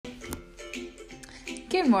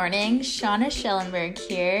Good morning, Shauna Schellenberg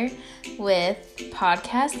here with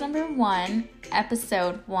podcast number 1,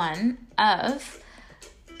 episode 1 of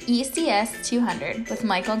ECS 200 with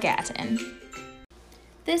Michael Gatton.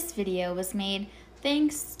 This video was made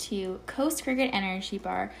thanks to Coast Cricket Energy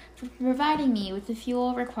Bar for providing me with the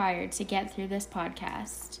fuel required to get through this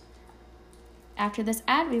podcast. After this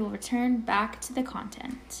ad, we will return back to the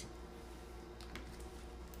content.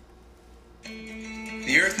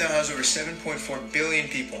 The Earth now has over 7.4 billion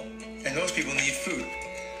people, and those people need food.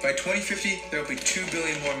 By 2050, there will be 2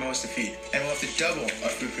 billion more mouths to feed, and we'll have to double our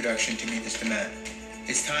food production to meet this demand.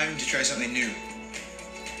 It's time to try something new.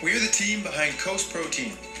 We are the team behind Coast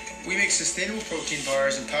Protein. We make sustainable protein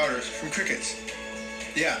bars and powders from crickets.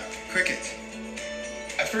 Yeah, crickets.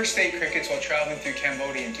 I first ate crickets while traveling through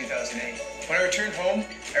Cambodia in 2008. When I returned home,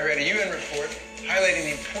 I read a UN report highlighting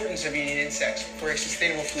the importance of eating insects for a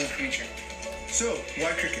sustainable food future. So,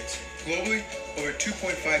 why crickets? Globally, over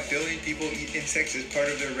 2.5 billion people eat insects as part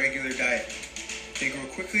of their regular diet. They grow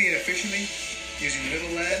quickly and efficiently, using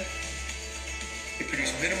little land. They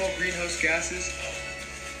produce minimal greenhouse gases,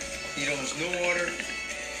 need almost no water,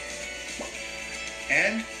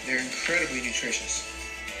 and they're incredibly nutritious.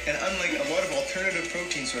 And unlike a lot of alternative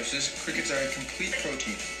protein sources, crickets are a complete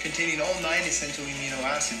protein, containing all 9 essential amino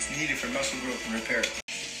acids needed for muscle growth and repair.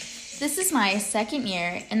 This is my second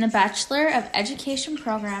year in the Bachelor of Education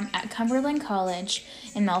program at Cumberland College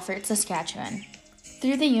in Melfort, Saskatchewan,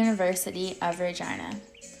 through the University of Regina.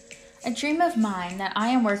 A dream of mine that I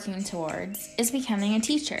am working towards is becoming a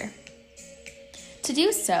teacher. To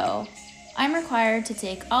do so, I'm required to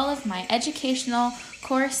take all of my educational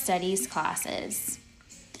core studies classes.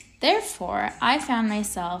 Therefore, I found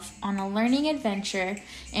myself on a learning adventure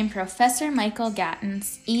in Professor Michael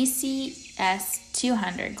Gatton's ECS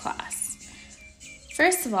 200 class.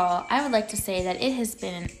 First of all, I would like to say that it has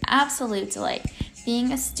been an absolute delight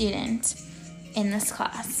being a student in this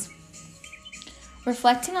class.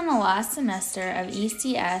 Reflecting on the last semester of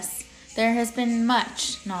ECS, there has been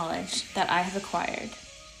much knowledge that I have acquired.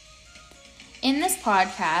 In this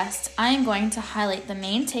podcast, I am going to highlight the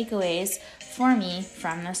main takeaways for me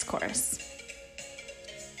from this course.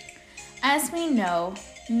 As we know,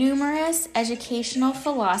 numerous educational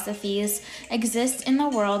philosophies exist in the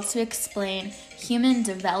world to explain human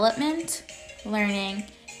development, learning,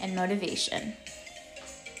 and motivation.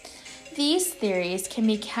 These theories can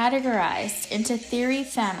be categorized into theory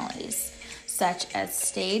families, such as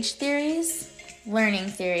stage theories, learning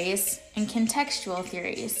theories, and contextual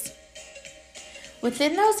theories.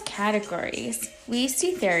 Within those categories, we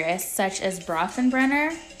see theorists such as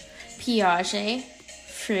Bronfenbrenner, Piaget,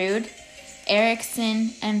 Freud,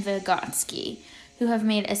 Erikson, and Vygotsky, who have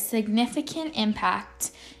made a significant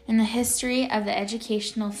impact in the history of the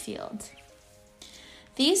educational field.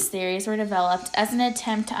 These theories were developed as an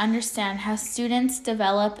attempt to understand how students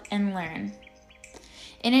develop and learn.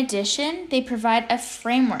 In addition, they provide a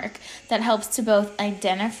framework that helps to both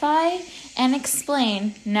identify and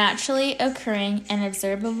explain naturally occurring and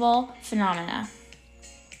observable phenomena.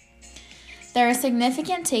 There are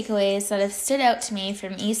significant takeaways that have stood out to me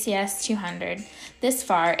from ECS 200 this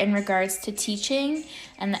far in regards to teaching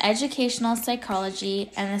and the educational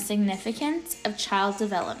psychology and the significance of child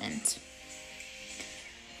development.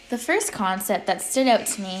 The first concept that stood out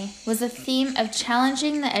to me was the theme of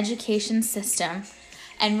challenging the education system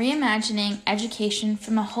and reimagining education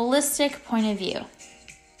from a holistic point of view.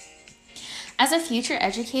 As a future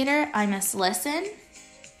educator, I must listen,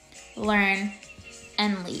 learn,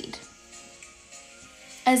 and lead.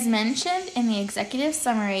 As mentioned in the executive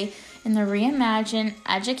summary in the Reimagine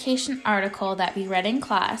Education article that we read in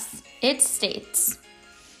class, it states,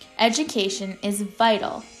 "Education is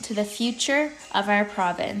vital to the future of our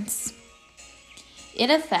province.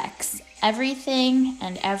 It affects everything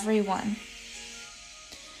and everyone.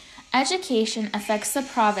 Education affects the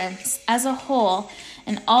province as a whole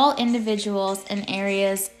and all individuals and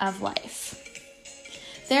areas of life.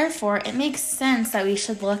 Therefore, it makes sense that we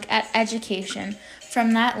should look at education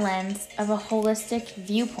from that lens of a holistic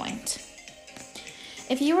viewpoint.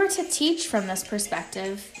 If you were to teach from this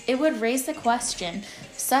perspective, it would raise the question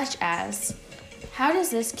such as, how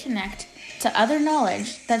does this connect to other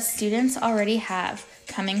knowledge that students already have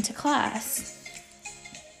coming to class?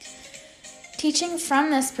 Teaching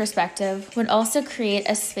from this perspective would also create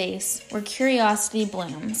a space where curiosity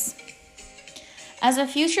blooms. As a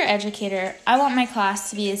future educator, I want my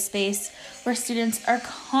class to be a space where students are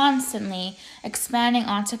constantly expanding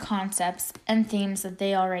onto concepts and themes that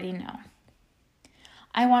they already know.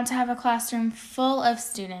 I want to have a classroom full of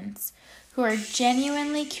students who are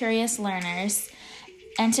genuinely curious learners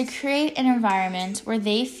and to create an environment where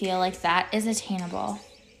they feel like that is attainable.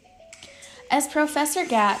 As Professor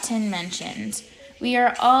Gatton mentioned, we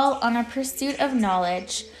are all on a pursuit of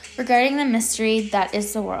knowledge regarding the mystery that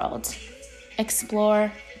is the world.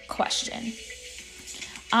 Explore, question.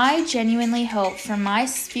 I genuinely hope for my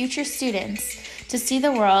future students to see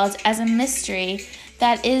the world as a mystery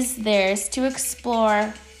that is theirs to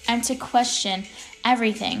explore and to question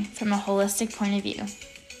everything from a holistic point of view.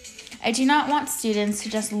 I do not want students to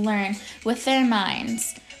just learn with their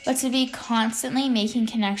minds, but to be constantly making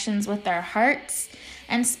connections with their hearts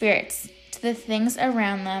and spirits to the things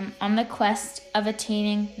around them on the quest of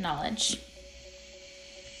attaining knowledge.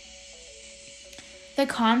 The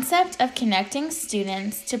concept of connecting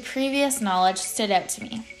students to previous knowledge stood out to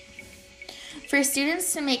me. For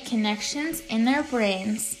students to make connections in their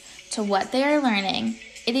brains to what they are learning,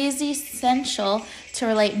 it is essential to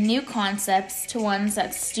relate new concepts to ones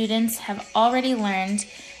that students have already learned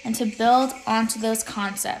and to build onto those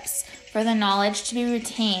concepts for the knowledge to be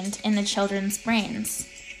retained in the children's brains.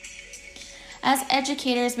 As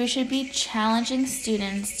educators, we should be challenging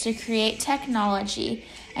students to create technology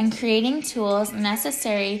and creating tools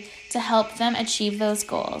necessary to help them achieve those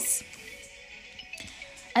goals.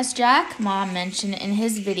 As Jack Ma mentioned in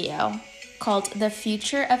his video called The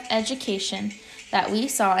Future of Education that we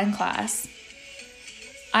saw in class,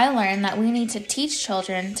 I learned that we need to teach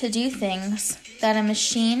children to do things that a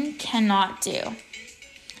machine cannot do.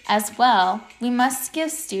 As well, we must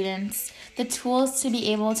give students the tools to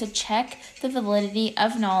be able to check the validity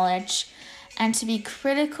of knowledge and to be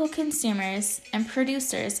critical consumers and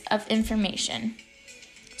producers of information.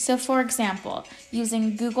 So, for example,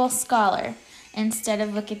 using Google Scholar instead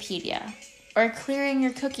of Wikipedia, or clearing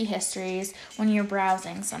your cookie histories when you're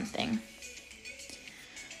browsing something.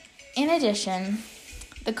 In addition,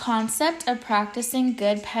 the concept of practicing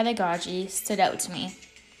good pedagogy stood out to me.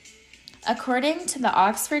 According to the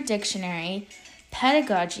Oxford Dictionary,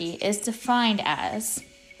 pedagogy is defined as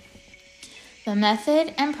the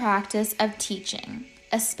method and practice of teaching,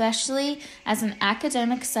 especially as an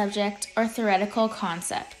academic subject or theoretical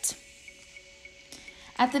concept.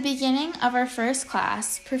 At the beginning of our first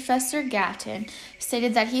class, Professor Gatton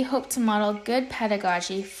stated that he hoped to model good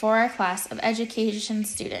pedagogy for our class of education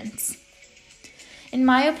students. In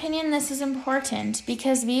my opinion, this is important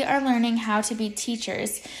because we are learning how to be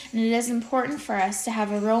teachers, and it is important for us to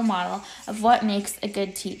have a role model of what makes a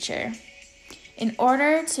good teacher. In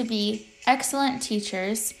order to be excellent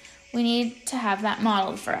teachers, we need to have that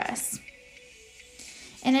modeled for us.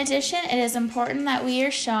 In addition, it is important that we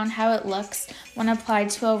are shown how it looks when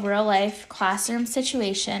applied to a real-life classroom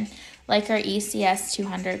situation like our ECS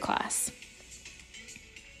 200 class.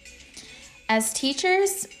 As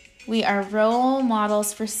teachers, we are role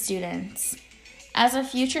models for students. As a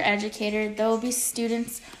future educator, there will be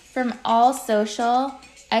students from all social,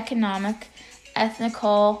 economic,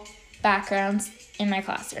 ethnical backgrounds in my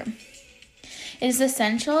classroom. It is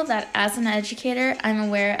essential that as an educator, I'm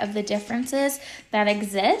aware of the differences that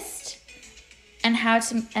exist and how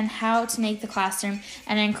to make the classroom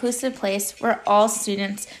an inclusive place where all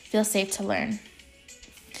students feel safe to learn.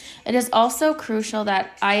 It is also crucial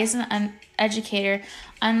that I, as an educator,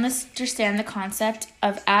 understand the concept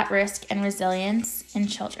of at-risk and resilience in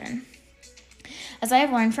children. As I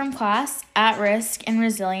have learned from class, at-risk and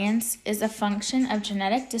resilience is a function of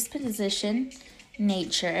genetic disposition,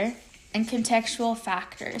 nature, and contextual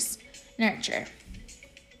factors, nurture.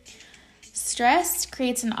 Stress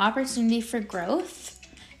creates an opportunity for growth.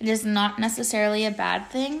 It is not necessarily a bad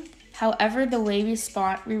thing. However, the way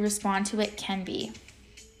we respond to it can be.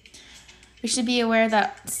 We should be aware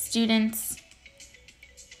that students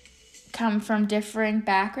come from differing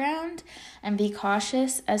background and be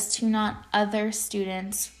cautious as to not other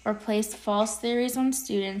students or place false theories on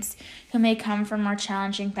students who may come from more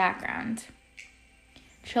challenging background.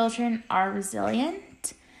 Children are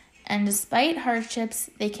resilient, and despite hardships,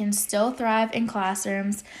 they can still thrive in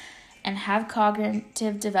classrooms and have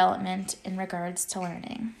cognitive development in regards to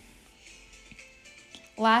learning.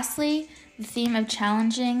 Lastly, the theme of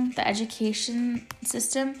challenging the education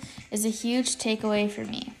system is a huge takeaway for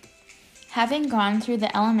me. Having gone through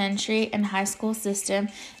the elementary and high school system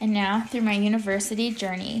and now through my university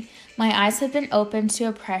journey, my eyes have been opened to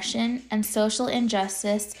oppression and social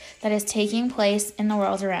injustice that is taking place in the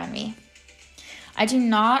world around me. I do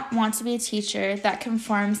not want to be a teacher that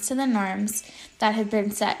conforms to the norms that have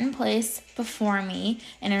been set in place before me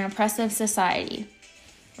in an oppressive society.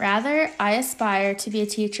 Rather, I aspire to be a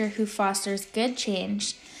teacher who fosters good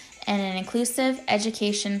change and an inclusive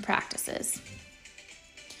education practices.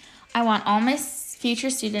 I want all my future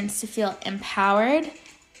students to feel empowered,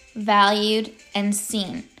 valued, and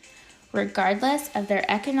seen, regardless of their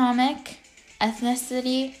economic,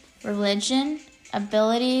 ethnicity, religion,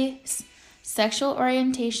 abilities, sexual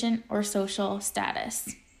orientation, or social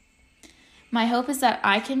status. My hope is that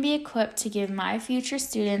I can be equipped to give my future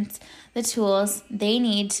students the tools they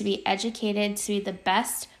need to be educated to be the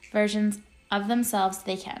best versions of themselves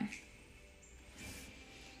they can.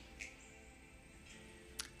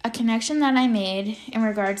 A connection that I made in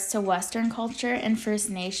regards to Western culture and First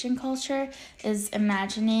Nation culture is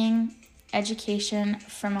imagining education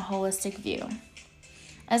from a holistic view.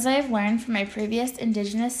 As I have learned from my previous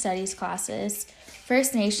Indigenous Studies classes,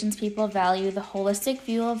 First Nations people value the holistic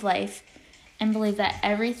view of life and believe that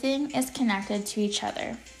everything is connected to each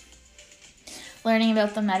other. Learning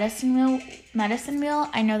about the medicine wheel,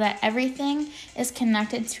 I know that everything is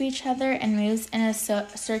connected to each other and moves in a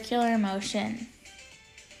circular motion.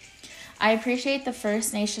 I appreciate the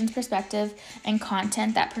First Nations perspective and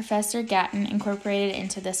content that Professor Gatton incorporated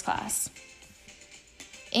into this class.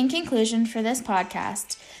 In conclusion for this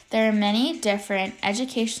podcast, there are many different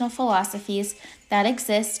educational philosophies that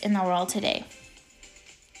exist in the world today.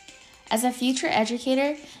 As a future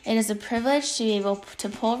educator, it is a privilege to be able to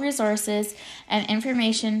pull resources and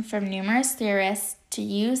information from numerous theorists to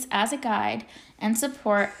use as a guide and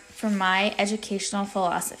support for my educational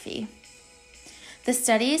philosophy. The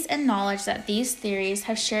studies and knowledge that these theories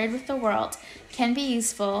have shared with the world can be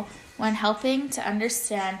useful when helping to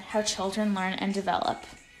understand how children learn and develop.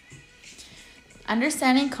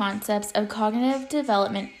 Understanding concepts of cognitive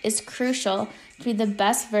development is crucial to be the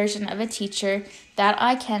best version of a teacher that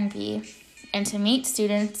I can be and to meet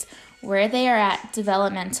students where they are at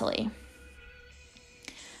developmentally.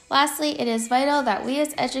 Lastly, it is vital that we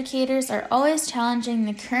as educators are always challenging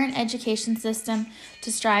the current education system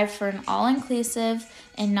to strive for an all-inclusive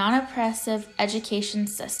and non-oppressive education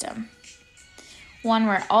system, one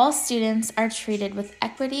where all students are treated with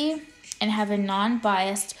equity and have a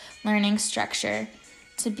non-biased learning structure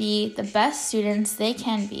to be the best students they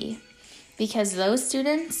can be, because those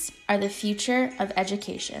students are the future of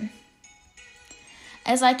education.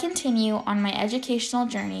 As I continue on my educational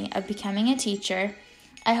journey of becoming a teacher,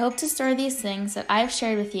 I hope to store these things that I've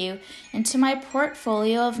shared with you into my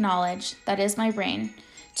portfolio of knowledge that is my brain,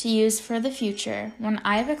 to use for the future when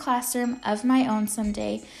I have a classroom of my own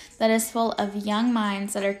someday that is full of young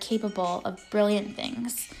minds that are capable of brilliant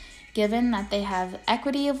things, given that they have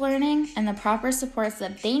equity of learning and the proper supports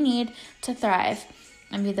that they need to thrive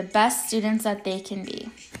and be the best students that they can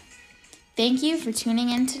be. Thank you for tuning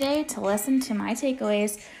in today to listen to my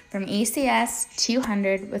takeaways from ECS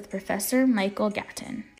 200 with Professor Michael Gatton.